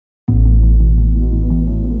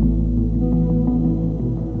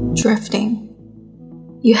Drifting.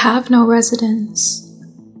 You have no residence,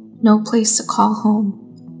 no place to call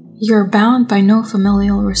home. You're bound by no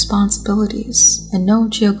familial responsibilities and no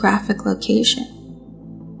geographic location.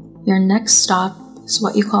 Your next stop is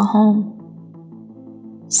what you call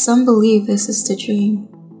home. Some believe this is the dream.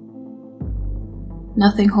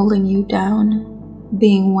 Nothing holding you down,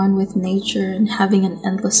 being one with nature and having an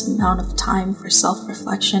endless amount of time for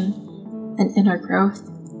self-reflection and inner growth.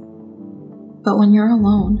 But when you're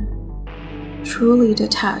alone, truly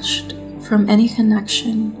detached from any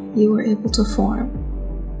connection you were able to form,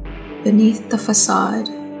 beneath the facade,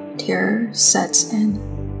 terror sets in.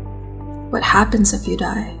 What happens if you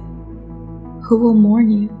die? Who will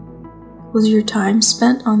mourn you? Was your time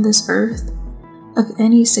spent on this earth of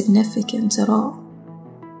any significance at all?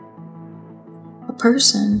 A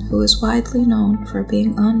person who is widely known for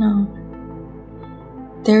being unknown.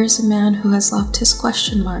 There is a man who has left his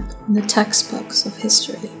question mark on the textbooks of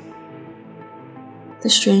history.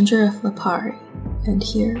 The stranger of Lipari, and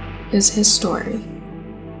here is his story.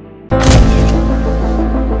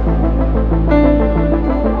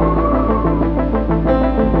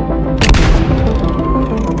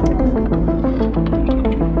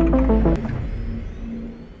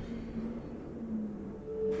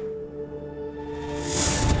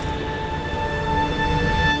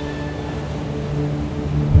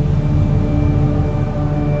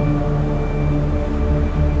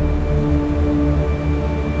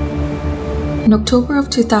 In October of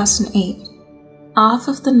 2008, off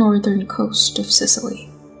of the northern coast of Sicily,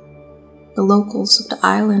 the locals of the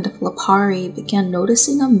island of Lipari began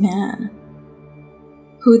noticing a man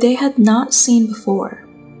who they had not seen before.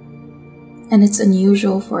 And it's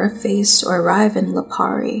unusual for a face to arrive in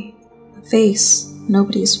Lipari, a face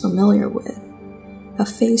nobody is familiar with, a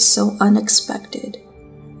face so unexpected.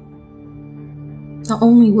 The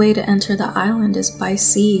only way to enter the island is by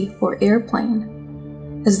sea or airplane,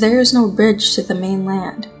 as there is no bridge to the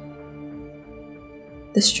mainland.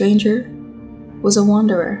 The stranger was a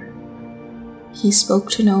wanderer. He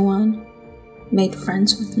spoke to no one, made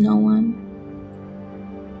friends with no one,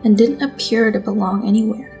 and didn't appear to belong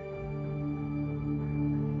anywhere.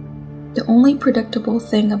 The only predictable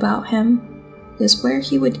thing about him is where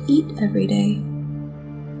he would eat every day.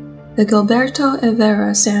 The Gilberto e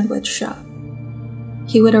Vera sandwich shop.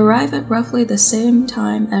 He would arrive at roughly the same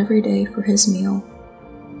time every day for his meal.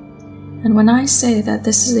 And when I say that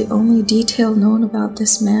this is the only detail known about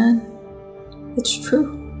this man, it's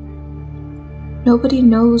true. Nobody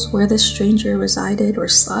knows where this stranger resided or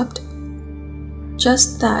slept,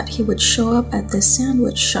 just that he would show up at this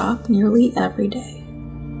sandwich shop nearly every day.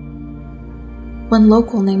 One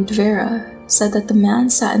local named Vera said that the man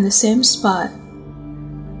sat in the same spot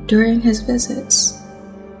during his visits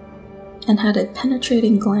and had a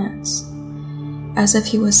penetrating glance, as if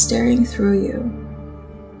he was staring through you.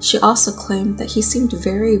 She also claimed that he seemed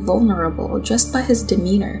very vulnerable just by his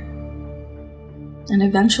demeanor, and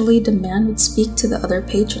eventually the man would speak to the other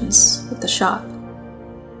patrons of the shop.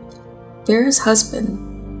 Vera's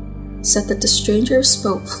husband said that the stranger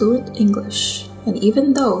spoke fluent English, and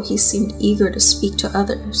even though he seemed eager to speak to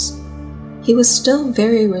others, he was still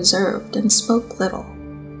very reserved and spoke little.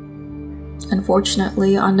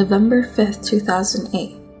 Unfortunately, on November 5th,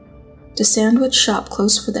 2008, the sandwich shop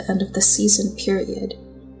closed for the end of the season period,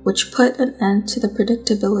 which put an end to the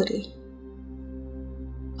predictability.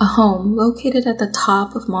 A home located at the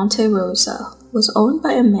top of Monte Rosa was owned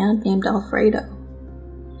by a man named Alfredo.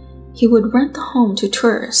 He would rent the home to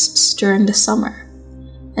tourists during the summer,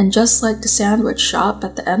 and just like the sandwich shop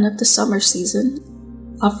at the end of the summer season,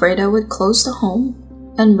 Alfredo would close the home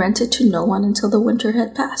and rent it to no one until the winter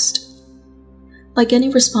had passed. Like any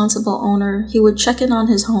responsible owner, he would check in on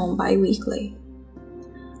his home bi-weekly.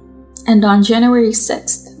 And on January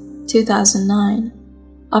 6th, 2009,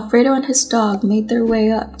 Alfredo and his dog made their way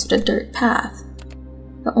up to the dirt path,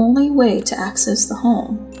 the only way to access the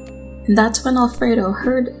home, and that's when Alfredo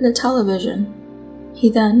heard the television. He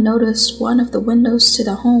then noticed one of the windows to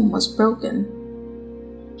the home was broken.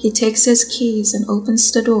 He takes his keys and opens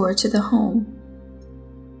the door to the home,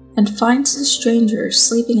 and finds the stranger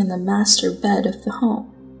sleeping in the master bed of the home,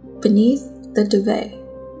 beneath the duvet.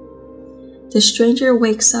 The stranger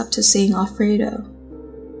wakes up to seeing Alfredo,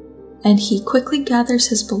 and he quickly gathers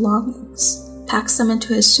his belongings, packs them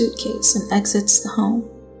into his suitcase, and exits the home.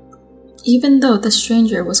 Even though the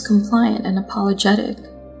stranger was compliant and apologetic,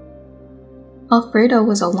 Alfredo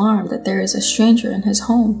was alarmed that there is a stranger in his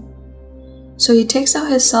home. So he takes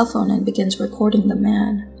out his cell phone and begins recording the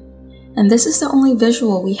man, and this is the only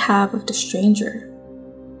visual we have of the stranger.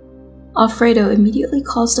 Alfredo immediately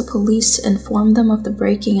calls the police to inform them of the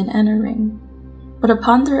breaking and entering, but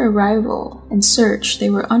upon their arrival and search, they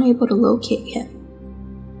were unable to locate him.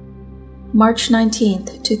 March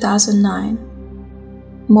 19th, 2009.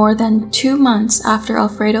 More than 2 months after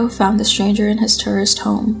Alfredo found the stranger in his tourist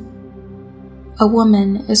home, a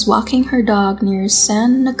woman is walking her dog near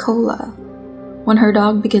San Nicola when her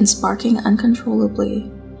dog begins barking uncontrollably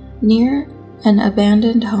near an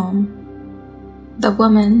abandoned home. The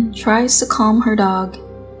woman tries to calm her dog,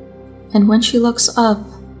 and when she looks up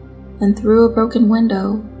and through a broken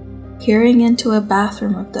window, peering into a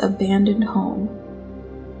bathroom of the abandoned home,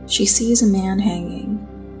 she sees a man hanging.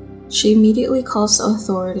 She immediately calls the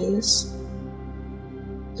authorities.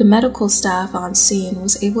 The medical staff on scene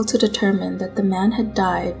was able to determine that the man had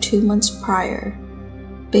died 2 months prior,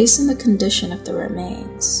 based on the condition of the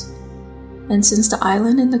remains. And since the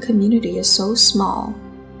island and the community is so small,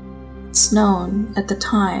 it's known at the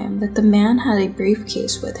time that the man had a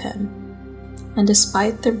briefcase with him, and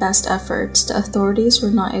despite their best efforts, the authorities were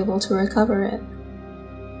not able to recover it,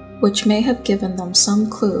 which may have given them some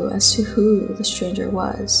clue as to who the stranger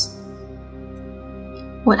was.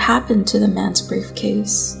 What happened to the man's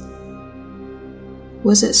briefcase?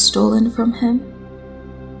 Was it stolen from him?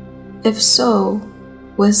 If so,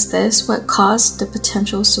 was this what caused the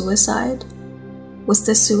potential suicide? Was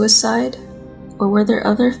this suicide, or were there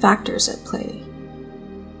other factors at play?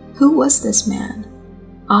 Who was this man?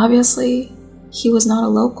 Obviously, he was not a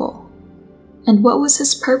local. And what was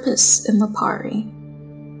his purpose in Lipari?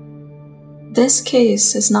 This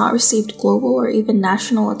case has not received global or even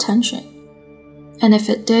national attention. And if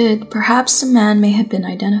it did, perhaps the man may have been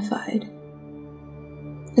identified.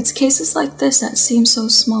 It's cases like this that seem so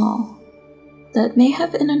small, that may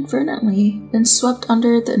have inadvertently been swept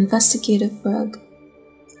under the investigative rug.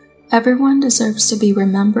 Everyone deserves to be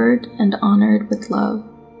remembered and honored with love.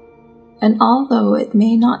 And although it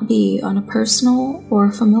may not be on a personal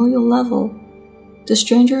or familial level, the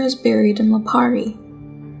stranger is buried in Lipari,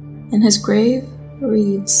 and his grave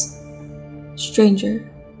reads, "Stranger,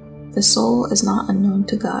 the soul is not unknown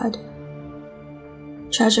to God."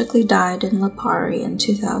 Tragically died in Lipari in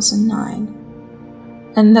 2009.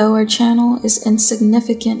 And though our channel is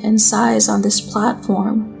insignificant in size on this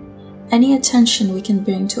platform, any attention we can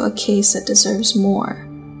bring to a case that deserves more,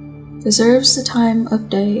 deserves the time of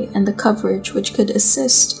day and the coverage which could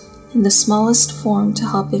assist in the smallest form to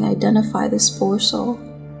helping identify this poor soul.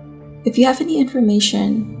 If you have any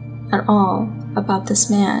information at all about this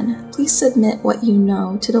man, please submit what you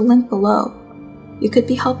know to the link below. You could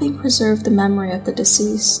be helping preserve the memory of the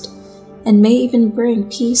deceased, and may even bring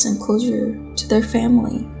peace and closure to their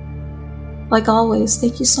family. Like always,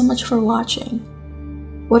 thank you so much for watching.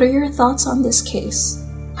 What are your thoughts on this case?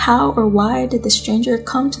 How or why did the stranger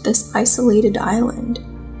come to this isolated island?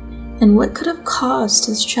 And what could have caused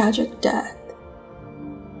his tragic death?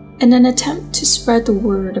 In an attempt to spread the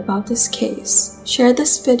word about this case, share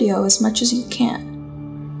this video as much as you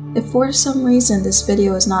can. If for some reason this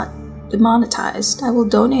video is not demonetized, I will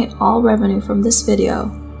donate all revenue from this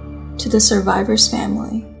video to the survivor's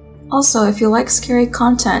family. Also, if you like scary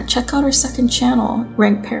content, check out our second channel,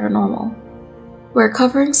 Rank Paranormal. We're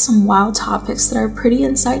covering some wild topics that are pretty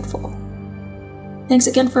insightful. Thanks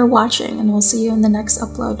again for watching, and we'll see you in the next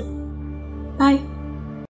upload. Bye!